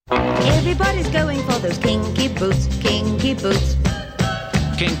Everybody's going for those kinky boots, kinky boots.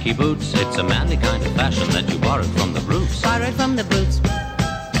 Kinky boots, it's a manly kind of fashion that you borrowed from the roots. Borrowed from the boots.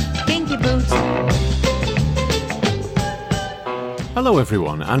 Kinky boots. Hello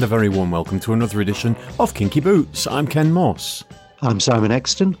everyone, and a very warm welcome to another edition of Kinky Boots. I'm Ken Moss. I'm Simon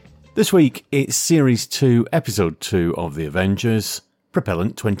Exton. This week, it's Series 2, Episode 2 of The Avengers,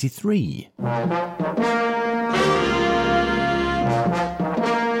 Propellant 23.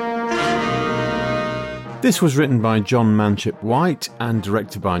 This was written by John Manship White and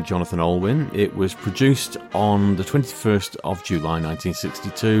directed by Jonathan Olwyn. It was produced on the 21st of July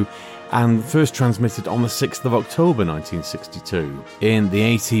 1962 and first transmitted on the 6th of October 1962 in the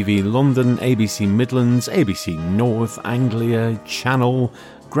ATV London, ABC Midlands, ABC North, Anglia, Channel,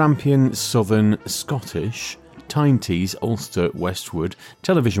 Grampian, Southern, Scottish, Tyne Tees, Ulster, Westwood,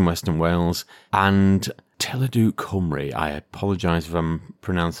 Television Western Wales and Teledu Cymru. I apologise if I'm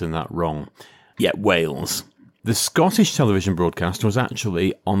pronouncing that wrong. Yeah, Wales. The Scottish television broadcast was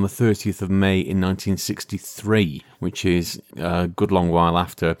actually on the 30th of May in 1963, which is a good long while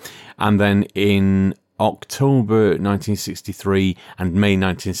after. And then in October 1963 and May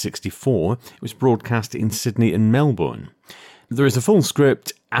 1964, it was broadcast in Sydney and Melbourne. There is a full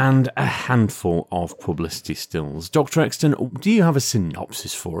script and a handful of publicity stills. Dr. Exton, do you have a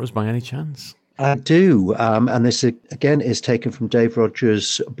synopsis for us by any chance? I do, and this again is taken from Dave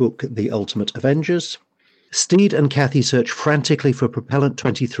Rogers' book, The Ultimate Avengers. Steed and Kathy search frantically for Propellant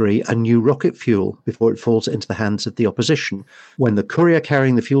 23, a new rocket fuel, before it falls into the hands of the opposition. When the courier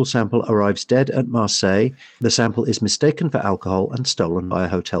carrying the fuel sample arrives dead at Marseille, the sample is mistaken for alcohol and stolen by a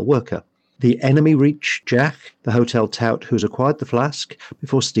hotel worker. The enemy reach Jack, the hotel tout who's acquired the flask,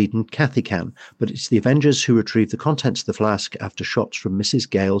 before Steed and Kathy can, but it's the Avengers who retrieve the contents of the flask after shots from Mrs.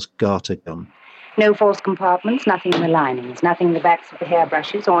 Gale's garter gun. No false compartments, nothing in the linings, nothing in the backs of the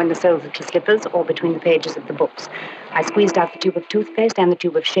hairbrushes or in the soles of the slippers or between the pages of the books. I squeezed out the tube of toothpaste and the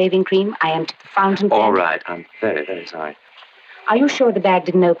tube of shaving cream. I emptied the fountain pen. All right, I'm very, very sorry. Are you sure the bag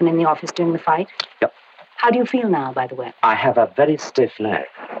didn't open in the office during the fight? Yep. How do you feel now, by the way? I have a very stiff leg.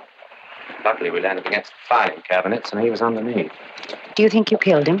 Luckily, we landed against the filing cabinets, and he was underneath. Do you think you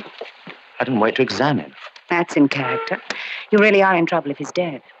killed him? I didn't wait to examine. That's in character. You really are in trouble if he's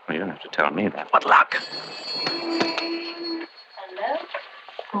dead. Well, you don't have to tell me that. What luck? Hello?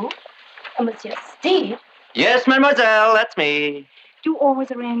 Who? Oh, Monsieur Steve? Yes, mademoiselle, that's me. Do you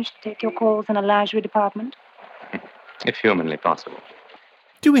always arrange to take your calls in a lingerie department? If humanly possible.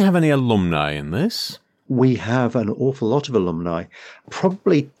 Do we have any alumni in this? We have an awful lot of alumni.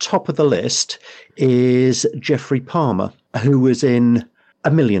 Probably top of the list is Geoffrey Palmer, who was in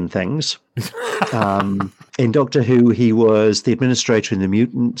a million things. In Doctor Who, he was the administrator in the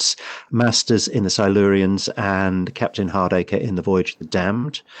Mutants, Masters in the Silurians, and Captain Hardacre in The Voyage of the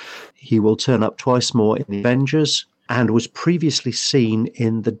Damned. He will turn up twice more in The Avengers and was previously seen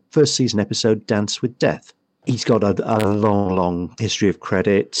in the first season episode Dance with Death. He's got a long, long history of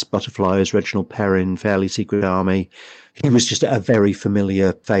credits, Butterflies, Reginald Perrin, Fairly Secret Army. He was just a very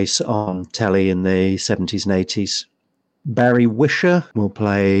familiar face on telly in the 70s and 80s. Barry Wisher will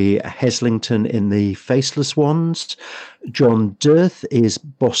play Heslington in The Faceless Ones. John Dirth is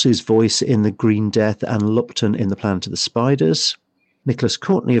Boss's voice in The Green Death and Lupton in The Planet of the Spiders. Nicholas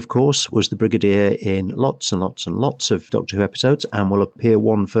Courtney, of course, was the Brigadier in lots and lots and lots of Doctor Who episodes and will appear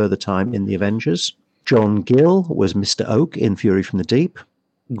one further time in The Avengers. John Gill was Mr. Oak in Fury from the Deep.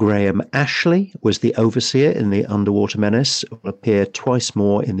 Graham Ashley was the Overseer in The Underwater Menace, will appear twice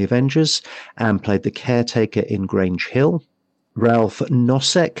more in The Avengers, and played the caretaker in Grange Hill. Ralph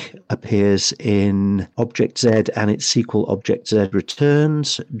Nosek appears in Object Z and its sequel Object Z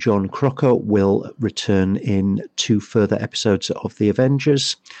Returns. John Crocker will return in 2 further episodes of The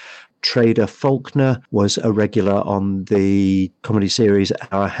Avengers. Trader Faulkner was a regular on the comedy series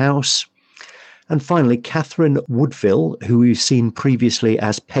Our House. And finally, Catherine Woodville, who we've seen previously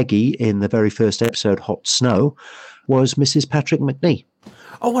as Peggy in the very first episode, Hot Snow, was Mrs. Patrick Macnee.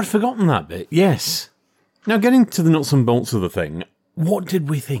 Oh, I'd forgotten that bit, yes. Now, getting to the nuts and bolts of the thing, what did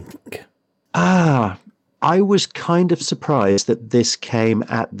we think? I was kind of surprised that this came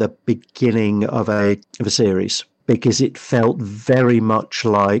at the beginning of a series, because it felt very much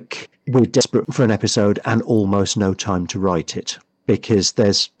like we're desperate for an episode and almost no time to write it, because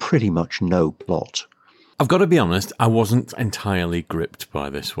there's pretty much no plot. I've got to be honest, I wasn't entirely gripped by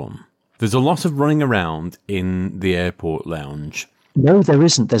this one. There's a lot of running around in the airport lounge. No, there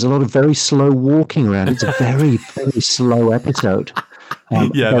isn't. There's a lot of very slow walking around. It's a very, very slow episode.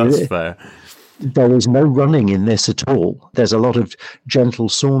 Yeah, that's fair. There is no running in this at all. There's a lot of gentle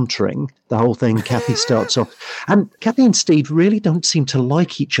sauntering. The whole thing, Kathy starts off. And Kathy and Steve really don't seem to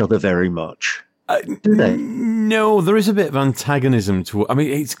like each other very much. Do they? No, there is a bit of antagonism to. I mean,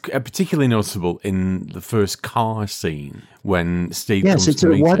 it's particularly noticeable in the first car scene when Steve. Yes, comes it's to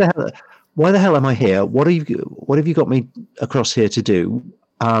meet him. Why the hell am I here? What have you got me across here to do?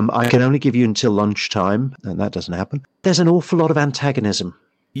 I can only give you until lunchtime, and that doesn't happen. There's an awful lot of antagonism.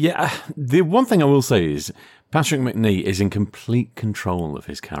 Yeah, the one thing I will say is Patrick Macnee is in complete control of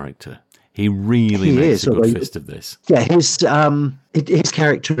his character. He really makes a good fist of this. Yeah, his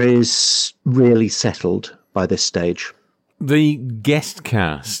character is really settled by this stage. The guest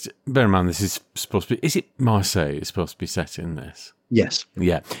cast, bear in mind this is supposed to be, is it Marseille is supposed to be set in this? Yes.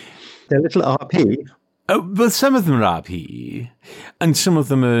 Yeah. They're little RP. Oh, but some of them are RP, and some of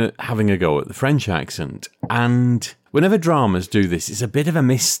them are having a go at the French accent. And whenever dramas do this, it's a bit of a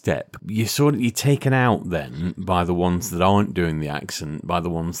misstep. You're taken out then by the ones that aren't doing the accent, by the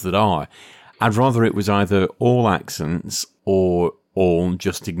ones that are. I'd rather it was either all accents or all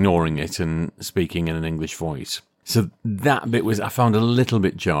just ignoring it and speaking in an English voice. So that bit I found a little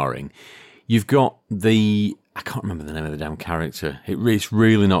bit jarring. You've got I can't remember the name of the damn character. It's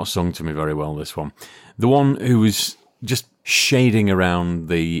really not sung to me very well, this one. The one who was just shading around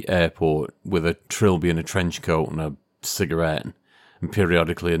the airport with a trilby and a trench coat and a cigarette and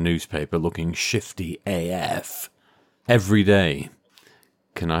periodically a newspaper looking shifty AF every day.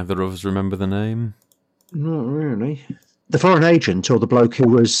 Can either of us remember the name? Not really. The foreign agent or the bloke who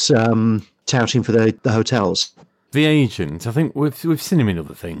was touting for the hotels? The agent. I think we've seen him in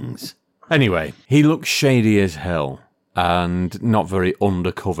other things. Anyway, he looks shady as hell and not very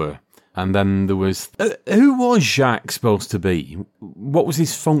undercover. And then there was... who was Jacques supposed to be? What was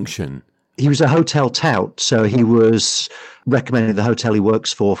his function? He was a hotel tout, so he was recommending the hotel he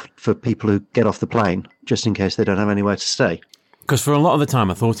works for people who get off the plane, just in case they don't have anywhere to stay. Because for a lot of the time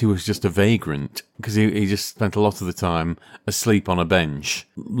I thought he was just a vagrant, because he just spent a lot of the time asleep on a bench,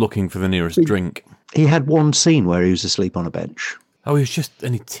 looking for the nearest drink. He had one scene where he was asleep on a bench. Oh, he was just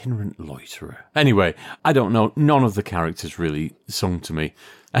an itinerant loiterer. Anyway, I don't know. None of the characters really sung to me.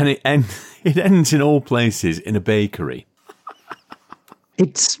 And it ends in all places in a bakery.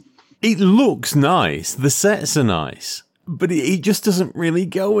 It looks nice. The sets are nice. But it just doesn't really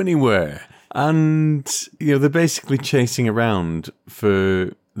go anywhere. And, they're basically chasing around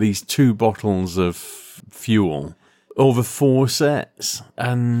for these 2 bottles of fuel over 4 sets,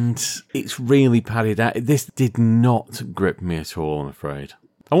 and it's really padded out. This did not grip me at all, I'm afraid.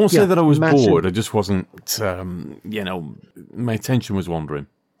 I won't say that I was bored, I just wasn't, my attention was wandering.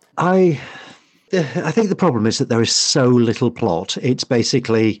 I think the problem is that there is so little plot. It's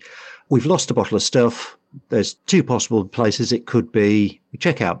basically, we've lost a bottle of stuff, there's 2 possible places it could be, we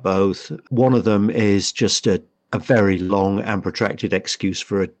check out both. One of them is just a very long and protracted excuse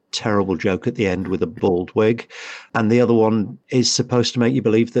for a terrible joke at the end with a bald wig. And the other one is supposed to make you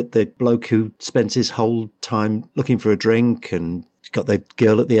believe that the bloke who spends his whole time looking for a drink and got the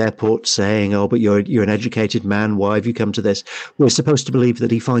girl at the airport saying, oh, but you're an educated man, why have you come to this? We're supposed to believe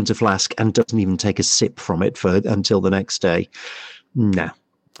that he finds a flask and doesn't even take a sip from it until the next day. No.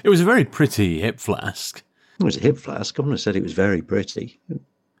 It was a very pretty hip flask. It was a hip flask. I wouldn't have said it was very pretty.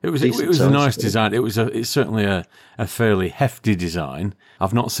 It was a nice design. It's certainly a fairly hefty design.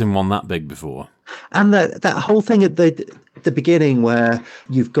 I've not seen one that big before. And that whole thing at the beginning where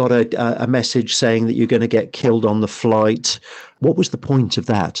you've got a message saying that you're going to get killed on the flight. What was the point of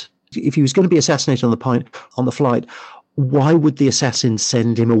that? If he was going to be assassinated on the flight, why would the assassin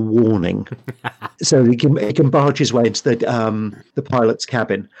send him a warning so he can barge his way into the pilot's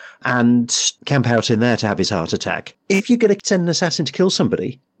cabin and camp out in there to have his heart attack? If you're going to send an assassin to kill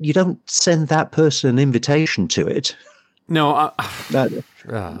somebody, you don't send that person an invitation to it. No, that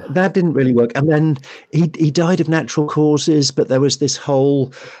didn't really work. And then he died of natural causes, but there was this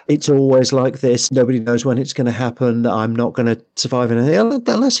whole, it's always like this, nobody knows when it's going to happen, I'm not going to survive anything,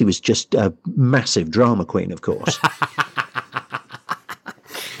 unless he was just a massive drama queen, of course.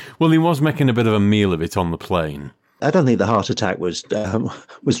 Well, he was making a bit of a meal of it on the plane. I don't think the heart attack was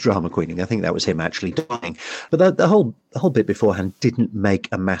drama queening. I think that was him actually dying. But the whole bit beforehand didn't make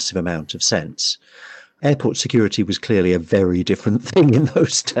a massive amount of sense. Airport security was clearly a very different thing in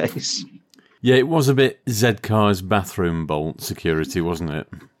those days. Yeah, it was a bit Z-Car's bathroom bolt security, wasn't it?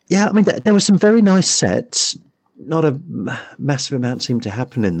 Yeah, I mean, there were some very nice sets. Not a massive amount seemed to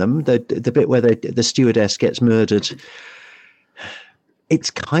happen in them. The bit where the stewardess gets murdered,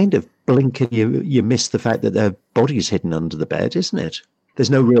 it's kind of blink and you miss the fact that their body's hidden under the bed, isn't it? There's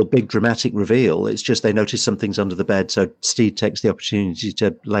no real big dramatic reveal. It's just they notice something's under the bed, so Steed takes the opportunity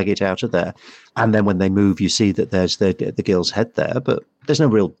to leg it out of there. And then when they move, you see that there's the girl's head there, but there's no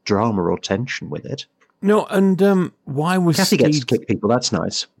real drama or tension with it. No, and why was Kathy Steed... gets to kick people, that's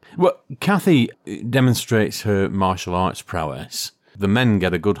nice. Well, Kathy demonstrates her martial arts prowess. The men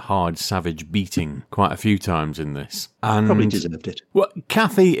get a good, hard, savage beating quite a few times in this. And, Probably deserved it. Well,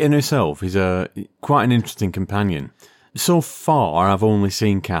 Kathy in herself is quite an interesting companion. So far, I've only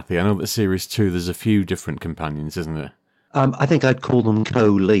seen Kathy. I know that Series 2, there's a few different companions, isn't there? I think I'd call them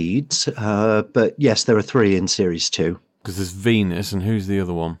co-leads, but yes, there are 3 in Series 2. Because there's Venus, and who's the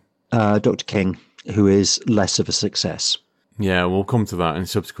other one? Dr. King, who is less of a success. Yeah, we'll come to that in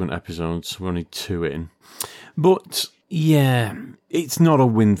subsequent episodes. We're only 2 in. But, yeah, it's not a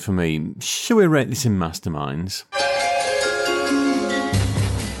win for me. Shall we rate this in Masterminds?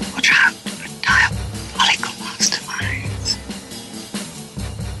 Watch out for diabolical masterminds.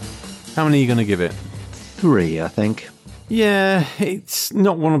 How many are you going to give it? 3, I think. Yeah, it's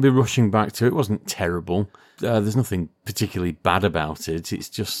not one I'll be rushing back to. It wasn't terrible. There's nothing particularly bad about it. It's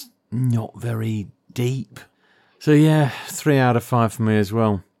just not very deep. So yeah, 3 out of 5 for me as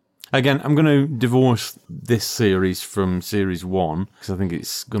well. Again, I'm going to divorce this series from Series 1, because I think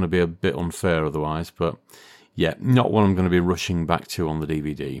it's going to be a bit unfair otherwise. But yeah, not one I'm going to be rushing back to on the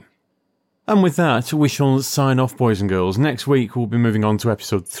DVD. And with that, we shall sign off, boys and girls. Next week, we'll be moving on to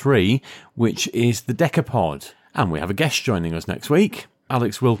episode 3, which is the Decapod. And we have a guest joining us next week.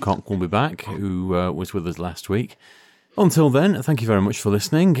 Alex Wilcock will be back, who was with us last week. Until then, thank you very much for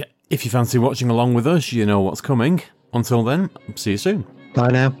listening. If you fancy watching along with us, you know what's coming. Until then, see you soon. Bye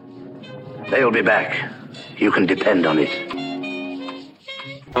now. They'll be back. You can depend on it.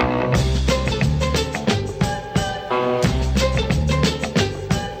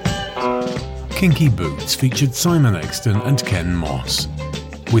 Kinky Boots featured Simon Exton and Ken Moss,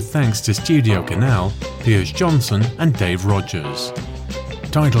 with thanks to Studio Canal, Piers Johnson and Dave Rogers.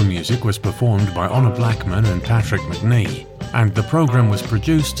 Title music was performed by Honor Blackman and Patrick McNee, and the programme was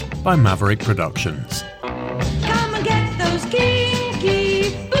produced by Maverick Productions. Come and get those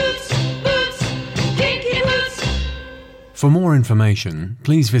kinky boots, kinky boots. For more information,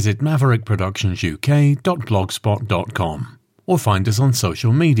 please visit maverickproductionsuk.blogspot.com or find us on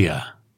social media.